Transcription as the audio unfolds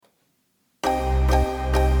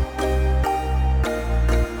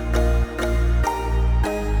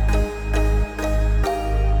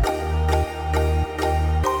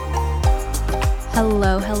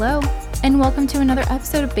Hello, and welcome to another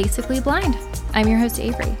episode of Basically Blind. I'm your host,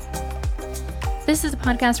 Avery. This is a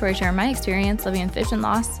podcast where I share my experience living with vision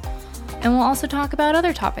loss, and we'll also talk about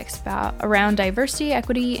other topics around diversity,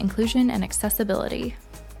 equity, inclusion, and accessibility.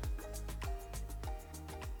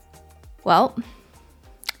 Well,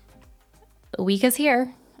 the week is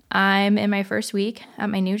here. I'm in my first week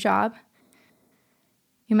at my new job.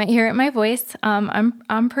 You might hear it in my voice.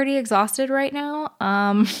 I'm pretty exhausted right now.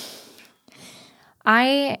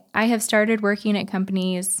 I have started working at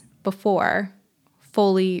companies before,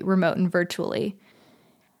 fully remote and virtually.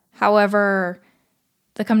 However,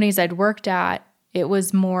 the companies I'd worked at, it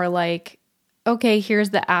was more like, okay,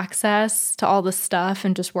 here's the access to all the stuff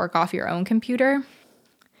and just work off your own computer.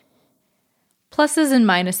 Pluses and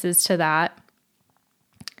minuses to that.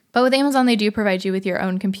 But with Amazon, they do provide you with your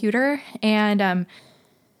own computer. And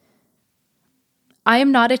I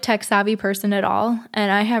am not a tech-savvy person at all,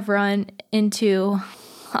 and I have run into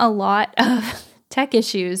a lot of tech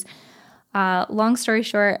issues. Long story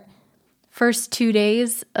short, first 2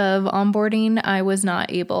 days of onboarding, I was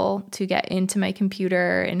not able to get into my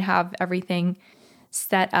computer and have everything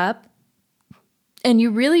set up. And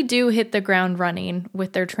you really do hit the ground running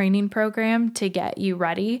with their training program to get you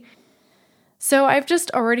ready. So I've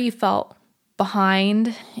just already felt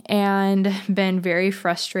behind and been very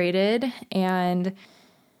frustrated. And,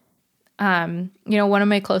 one of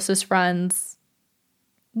my closest friends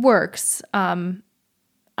works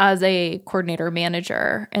as a coordinator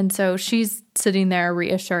manager. And so she's sitting there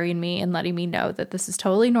reassuring me and letting me know that this is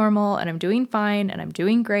totally normal and I'm doing fine and I'm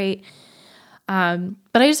doing great. But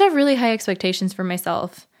I just have really high expectations for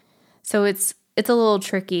myself. So it's a little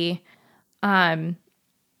tricky. I'm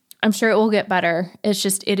sure it will get better.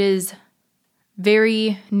 It is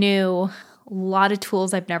very new, a lot of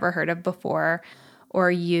tools I've never heard of before or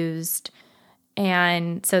used.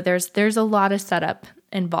 And so there's a lot of setup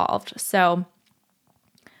involved. So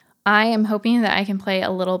I am hoping that I can play a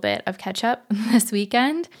little bit of catch up this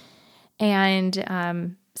weekend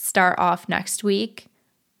and start off next week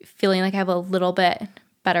feeling like I have a little bit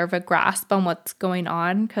better of a grasp on what's going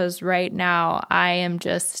on, because right now I am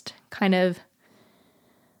just kind of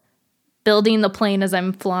building the plane as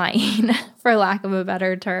I'm flying, for lack of a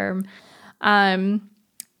better term.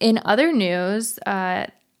 In other news, the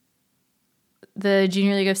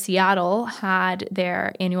Junior League of Seattle had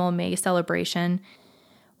their annual May celebration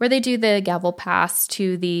where they do the gavel pass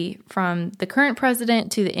from the current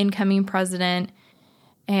president to the incoming president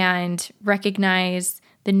and recognize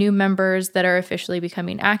the new members that are officially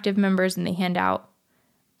becoming active members, and they hand out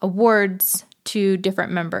awards to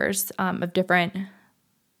different members of different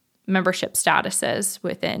membership statuses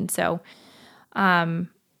within. So,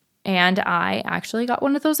 and I actually got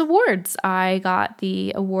one of those awards. I got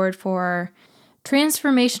the award for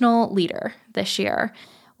Transformational Leader this year,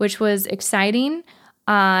 which was exciting.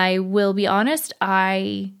 I will be honest,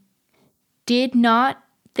 I did not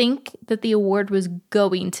think that the award was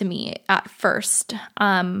going to me at first.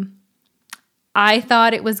 I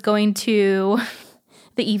thought it was going to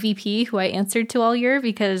the EVP, who I answered to all year,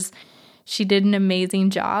 because she did an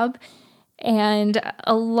amazing job. And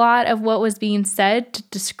a lot of what was being said to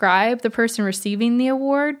describe the person receiving the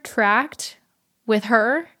award tracked with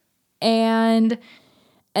her. And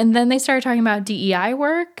then they started talking about DEI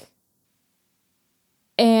work.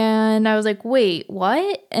 And I was like, wait,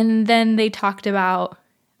 what? And then they talked about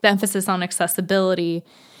the emphasis on accessibility.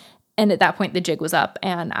 And at that point, the jig was up.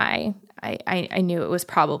 And I knew it was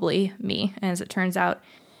probably me. And as it turns out,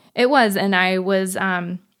 it was. And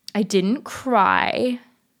I didn't cry,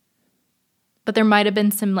 but there might have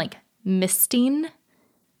been some misting.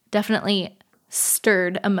 Definitely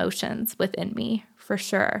stirred emotions within me for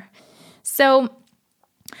sure. So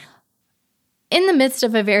in the midst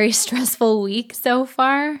of a very stressful week so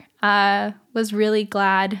far, was really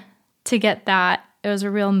glad to get that. It was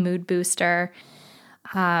a real mood booster.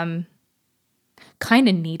 Kind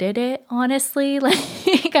of needed it, honestly.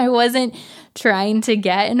 I wasn't trying to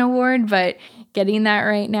get an award, but getting that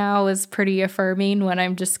right now was pretty affirming when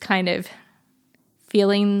I'm just kind of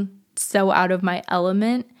feeling so out of my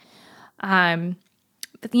element. But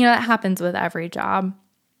that happens with every job.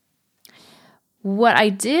 What I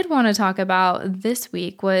did want to talk about this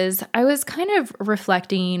week was I was kind of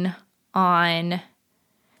reflecting on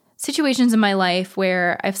situations in my life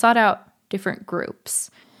where I've sought out different groups.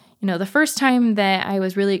 The first time that I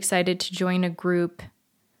was really excited to join a group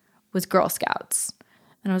was Girl Scouts.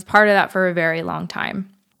 And I was part of that for a very long time.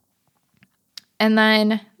 And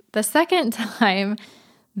then the second time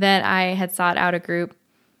that I had sought out a group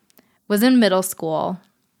was in middle school.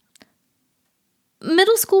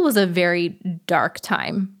 Middle school was a very dark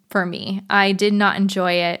time for me. I did not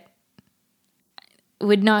enjoy it.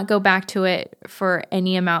 Would not go back to it for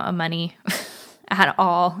any amount of money at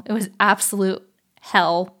all. It was absolute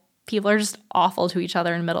hell. People are just awful to each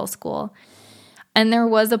other in middle school. And there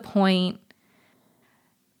was a point,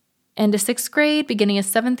 end of 6th grade, beginning of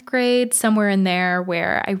 7th grade, somewhere in there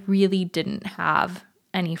where I really didn't have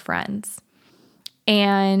any friends.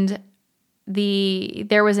 And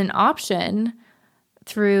there was an option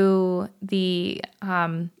through the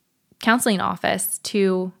counseling office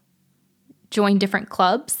to join different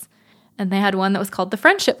clubs. And they had one that was called the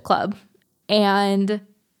Friendship Club. And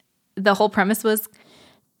the whole premise was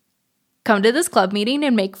come to this club meeting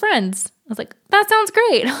and make friends. I was like, that sounds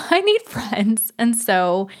great. I need friends. And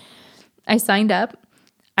so I signed up.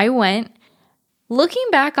 I went. Looking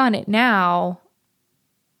back on it now,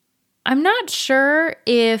 I'm not sure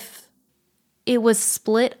if it was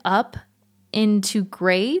split up into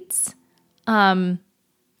grades,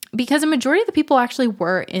 because a majority of the people actually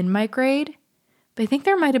were in my grade, but I think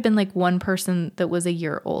there might have been like one person that was a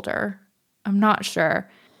year older. I'm not sure.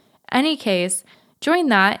 Any case,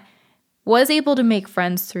 joined that, was able to make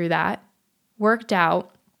friends through that, worked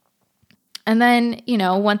out. And then,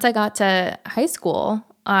 once I got to high school,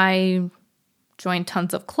 I joined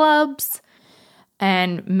tons of clubs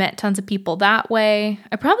and met tons of people that way.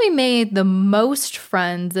 I probably made the most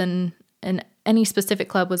friends in any specific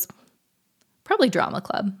club was probably drama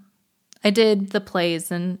club. I did the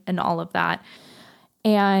plays and all of that.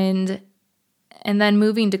 And then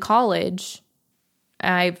moving to college,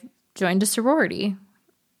 I joined a sorority.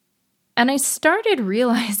 And I started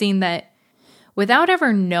realizing that without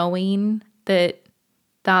ever knowing that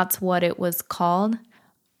that's what it was called,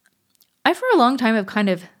 I for a long time have kind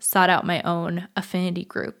of sought out my own affinity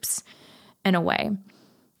groups in a way.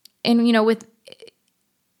 And,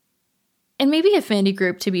 and maybe affinity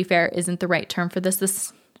group, to be fair, isn't the right term for this.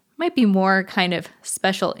 This might be more kind of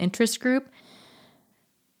special interest group.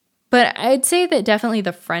 But I'd say that definitely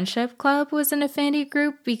the Friendship Club was an affinity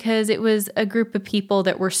group because it was a group of people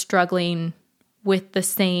that were struggling with the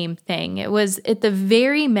same thing. It was at the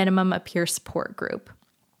very minimum a peer support group.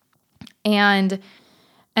 And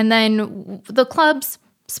then the club's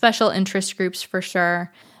special interest groups for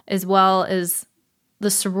sure, as well as the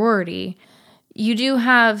sorority, you do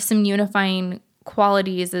have some unifying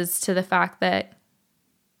qualities as to the fact that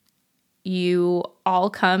you all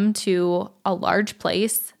come to a large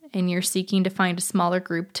place and you're seeking to find a smaller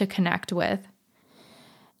group to connect with.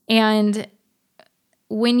 And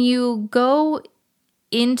when you go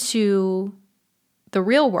into the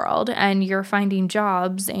real world and you're finding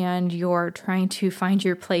jobs and you're trying to find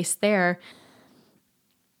your place there,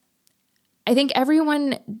 I think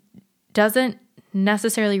everyone doesn't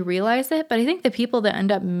necessarily realize it, but I think the people that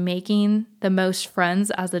end up making the most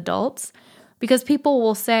friends as adults, because people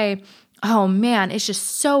will say, oh man, it's just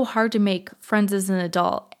so hard to make friends as an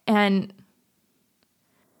adult. And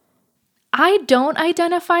I don't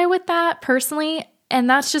identify with that personally. And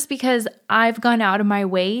that's just because I've gone out of my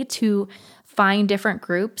way to find different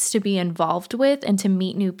groups to be involved with and to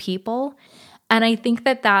meet new people. And I think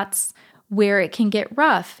that that's where it can get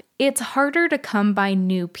rough. It's harder to come by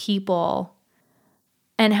new people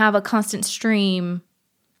and have a constant stream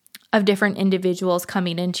of different individuals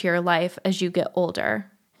coming into your life as you get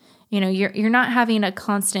older. You're not having a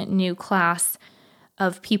constant new class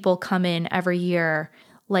of people come in every year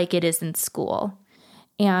like it is in school.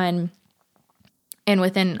 And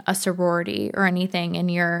within a sorority or anything, and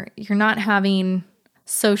you're not having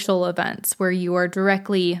social events where you are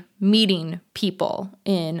directly meeting people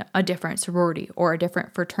in a different sorority or a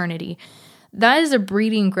different fraternity. That is a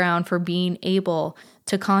breeding ground for being able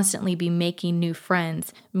to constantly be making new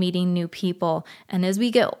friends, meeting new people. And as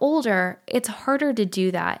we get older, it's harder to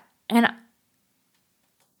do that. And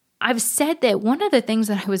I've said that one of the things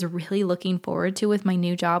that I was really looking forward to with my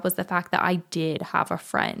new job was the fact that I did have a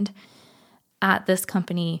friend at this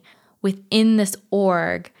company within this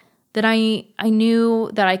org that I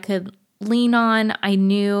knew that I could lean on. I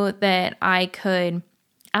knew that I could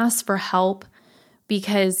ask for help,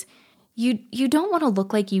 because you don't want to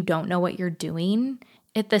look like you don't know what you're doing.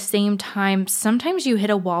 At the same time, sometimes you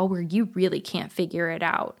hit a wall where you really can't figure it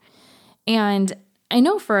out. And I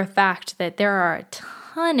know for a fact that there are a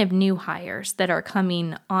ton of new hires that are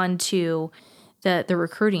coming onto the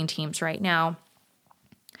recruiting teams right now.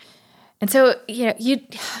 And so,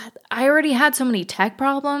 I already had so many tech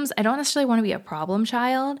problems. I don't necessarily want to be a problem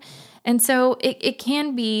child. And so it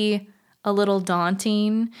can be a little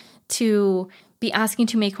daunting to be asking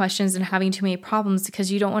too many questions and having too many problems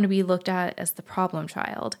because you don't want to be looked at as the problem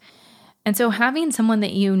child. And so having someone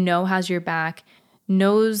that has your back,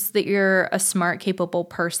 knows that you're a smart, capable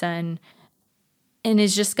person, and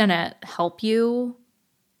is just going to help you.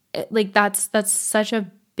 Like that's such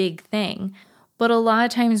a big thing. But a lot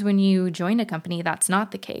of times when you join a company, that's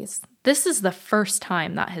not the case. This is the first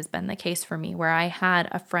time that has been the case for me, where I had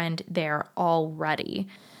a friend there already.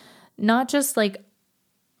 Not just like,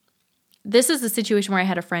 this is the situation where I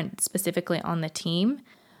had a friend specifically on the team,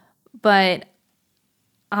 but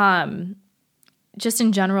just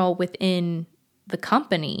in general within the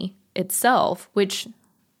company itself, which,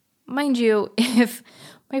 mind you, if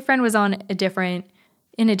my friend was in a different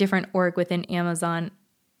org within Amazon,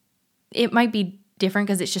 it might be different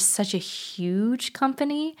because it's just such a huge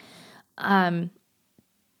company. But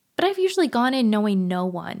I've usually gone in knowing no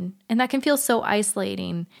one, and that can feel so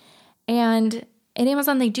isolating. And at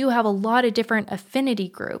Amazon, they do have a lot of different affinity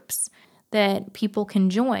groups that people can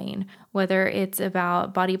join, whether it's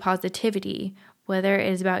about body positivity, whether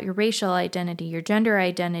it is about your racial identity, your gender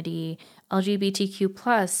identity,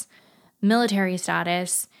 LGBTQ+, military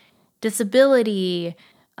status, disability,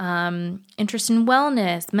 interest in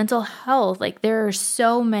wellness, mental health. Like there are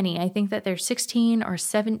so many. I think that there's 16 or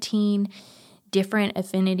 17 different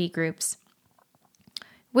affinity groups,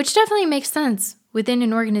 which definitely makes sense within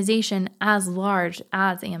an organization as large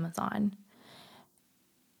as Amazon.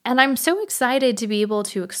 And I'm so excited to be able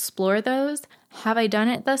to explore those. Have I done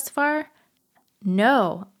it thus far?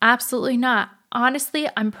 No, absolutely not. Honestly,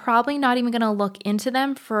 I'm probably not even going to look into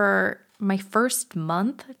them for my first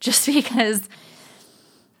month, just because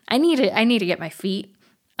I need to get my feet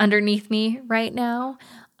underneath me right now.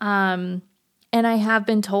 And I have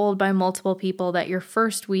been told by multiple people that your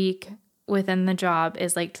first week within the job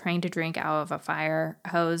is like trying to drink out of a fire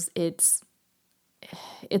hose. It's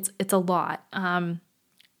a lot.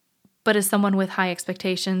 But as someone with high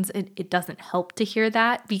expectations, it doesn't help to hear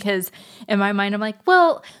that, because in my mind, I'm like,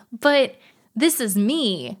 well, but this is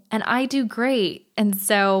me and I do great. And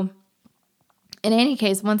so in any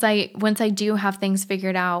case, once I do have things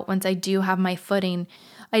figured out, once I do have my footing,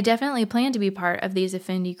 I definitely plan to be part of these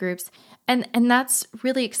affinity groups. And that's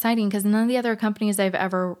really exciting, because none of the other companies I've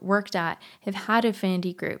ever worked at have had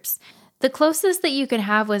affinity groups. The closest that you could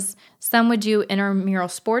have was some would do intramural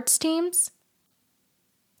sports teams.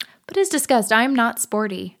 But as discussed, I'm not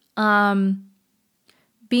sporty.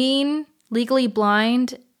 Being legally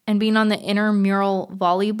blind and being on the intramural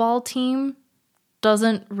volleyball team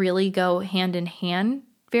doesn't really go hand in hand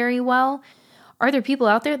very well. Are there people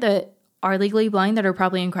out there that are legally blind that are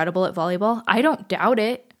probably incredible at volleyball? I don't doubt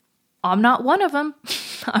it. I'm not one of them.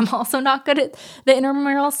 I'm also not good at the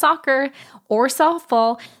intramural soccer or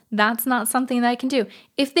softball. That's not something that I can do.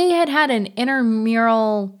 If they had had an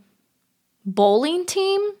intramural bowling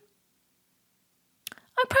team,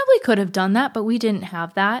 I probably could have done that, but we didn't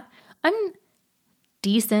have that. I'm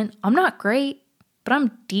decent. I'm not great, but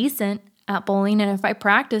I'm decent at bowling. And if I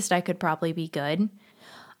practiced, I could probably be good.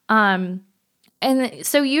 And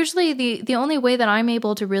so usually the only way that I'm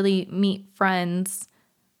able to really meet friends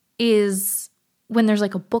is when there's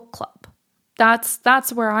like a book club.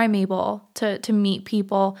 That's where I'm able to meet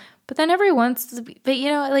people. But then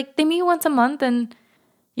like they meet once a month and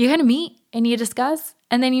you kind of meet and you discuss,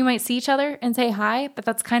 and then you might see each other and say hi, but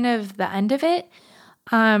that's kind of the end of it.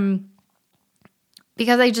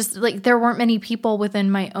 Because I just, like, there weren't many people within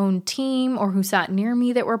my own team or who sat near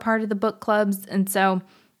me that were part of the book clubs. And so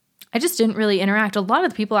I just didn't really interact. A lot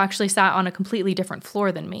of the people actually sat on a completely different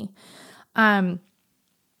floor than me.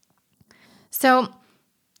 So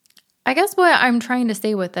I guess what I'm trying to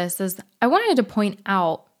say with this is I wanted to point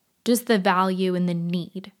out just the value and the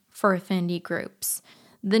need for affinity groups.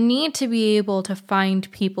 The need to be able to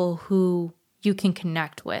find people who you can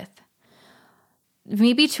connect with.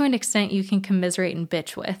 Maybe to an extent you can commiserate and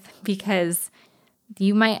bitch with, because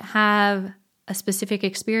you might have a specific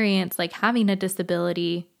experience like having a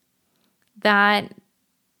disability that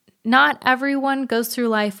not everyone goes through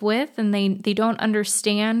life with, and they don't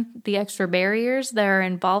understand the extra barriers that are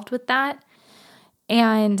involved with that.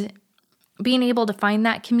 And being able to find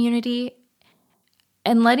that community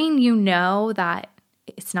and letting you know that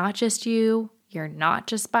it's not just you, you're not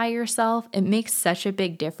just by yourself, it makes such a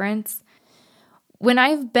big difference. When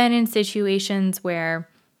I've been in situations where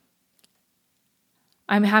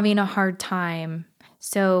I'm having a hard time,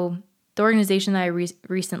 so the organization that I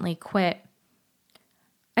recently quit,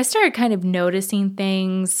 I started kind of noticing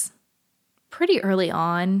things pretty early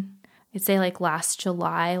on. I'd say like last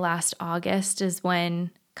July, last August is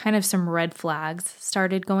when kind of some red flags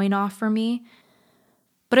started going off for me.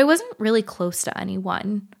 But I wasn't really close to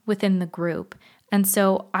anyone within the group. And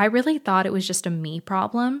so I really thought it was just a me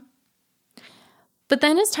problem. But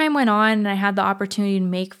then as time went on and I had the opportunity to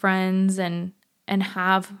make friends and and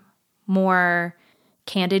have more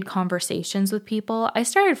candid conversations with people, I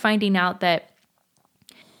started finding out that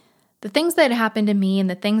the things that happened to me and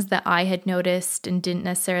the things that I had noticed and didn't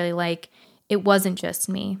necessarily like, it wasn't just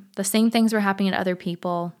me. The same things were happening to other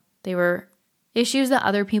people. They were issues that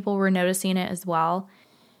other people were noticing it as well.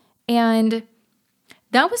 And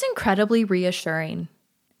that was incredibly reassuring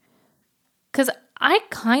because I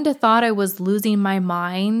kind of thought I was losing my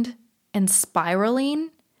mind and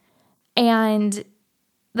spiraling. And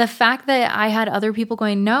the fact that I had other people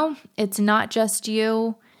going, no, it's not just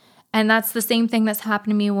you. And that's the same thing that's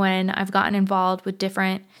happened to me when I've gotten involved with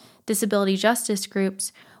different disability justice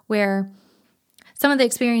groups, where some of the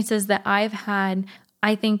experiences that I've had,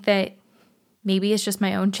 I think that maybe it's just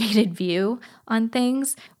my own jaded view on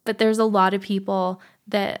things, but there's a lot of people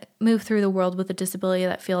that move through the world with a disability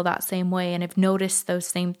that feel that same way and have noticed those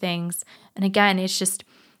same things. And again, it's just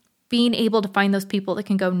being able to find those people that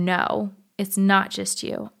can go, no, it's not just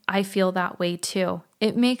you. I feel that way too.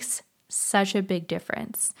 It makes such a big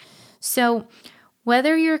difference. So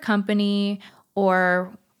whether your company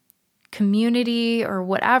or community or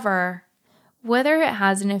whatever, whether it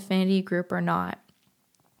has an affinity group or not,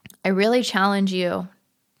 I really challenge you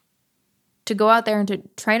to go out there and to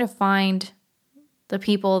try to find the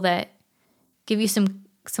people that give you some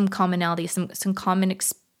commonality, some common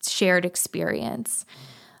shared experience.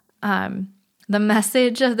 The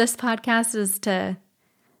message of this podcast is to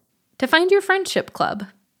find your friendship club.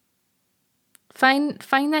 Find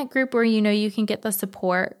that group where you know you can get the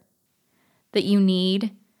support that you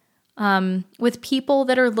need, with people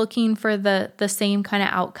that are looking for the same kind of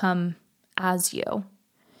outcome as you.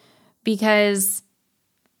 Because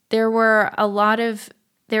there were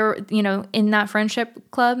in that friendship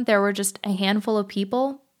club, there were just a handful of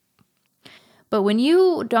people. But when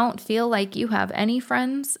you don't feel like you have any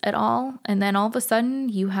friends at all, and then all of a sudden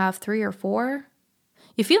you have 3 or 4,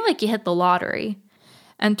 you feel like you hit the lottery.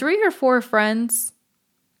 And 3 or 4 friends,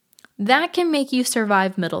 that can make you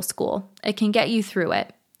survive middle school. It can get you through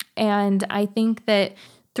it. And I think that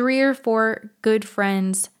 3 or 4 good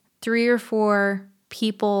friends, 3 or 4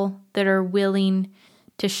 people that are willing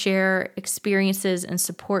to share experiences and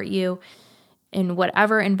support you in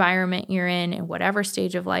whatever environment you're in whatever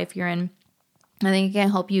stage of life you're in, I think it can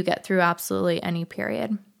help you get through absolutely any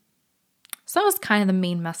period. So that was kind of the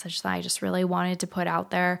main message that I just really wanted to put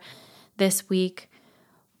out there this week.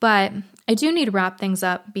 But I do need to wrap things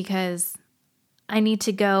up because I need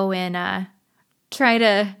to go and try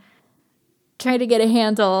to get a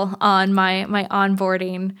handle on my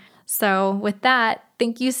onboarding. So with that,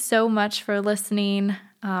 thank you so much for listening.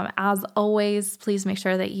 As always, please make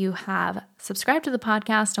sure that you have subscribed to the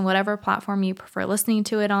podcast on whatever platform you prefer listening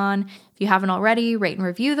to it on. If you haven't already, rate and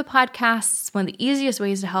review the podcast. It's one of the easiest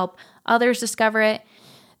ways to help others discover it.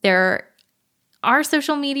 There are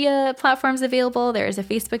social media platforms available. There is a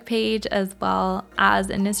Facebook page as well as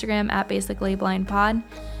an Instagram at BasicallyBlindPod.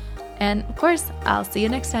 And of course, I'll see you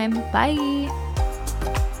next time. Bye.